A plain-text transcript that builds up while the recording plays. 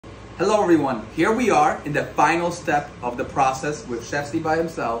Hello everyone, here we are in the final step of the process with Chef Seba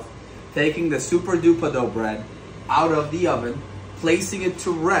himself, taking the super duper dough bread out of the oven, placing it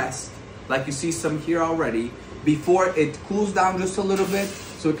to rest, like you see some here already, before it cools down just a little bit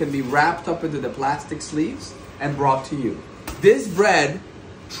so it can be wrapped up into the plastic sleeves and brought to you. This bread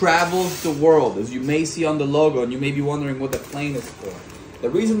travels the world, as you may see on the logo, and you may be wondering what the plane is for.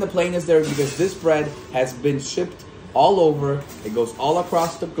 The reason the plane is there is because this bread has been shipped all over. It goes all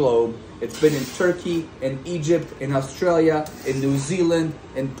across the globe. It's been in Turkey, in Egypt, in Australia, in New Zealand,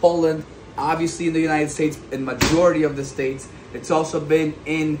 in Poland, obviously in the United States, in majority of the states. It's also been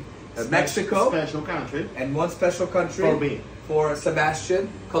in Mexico. Special country. And one special country. For me. For Sebastian,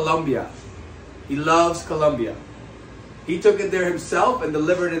 Colombia. He loves Colombia. He took it there himself and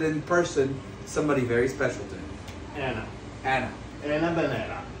delivered it in person to somebody very special to him. Anna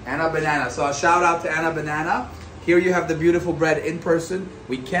Banana. Anna Banana. So a shout out to Anna Banana. Here you have the beautiful bread in person.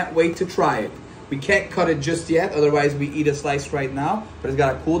 We can't wait to try it. We can't cut it just yet, otherwise we eat a slice right now. But it's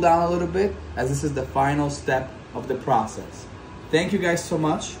got to cool down a little bit, as this is the final step of the process. Thank you guys so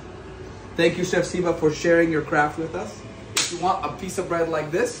much. Thank you, Chef Seba, for sharing your craft with us. If you want a piece of bread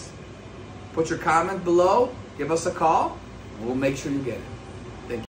like this, put your comment below, give us a call, and we'll make sure you get it.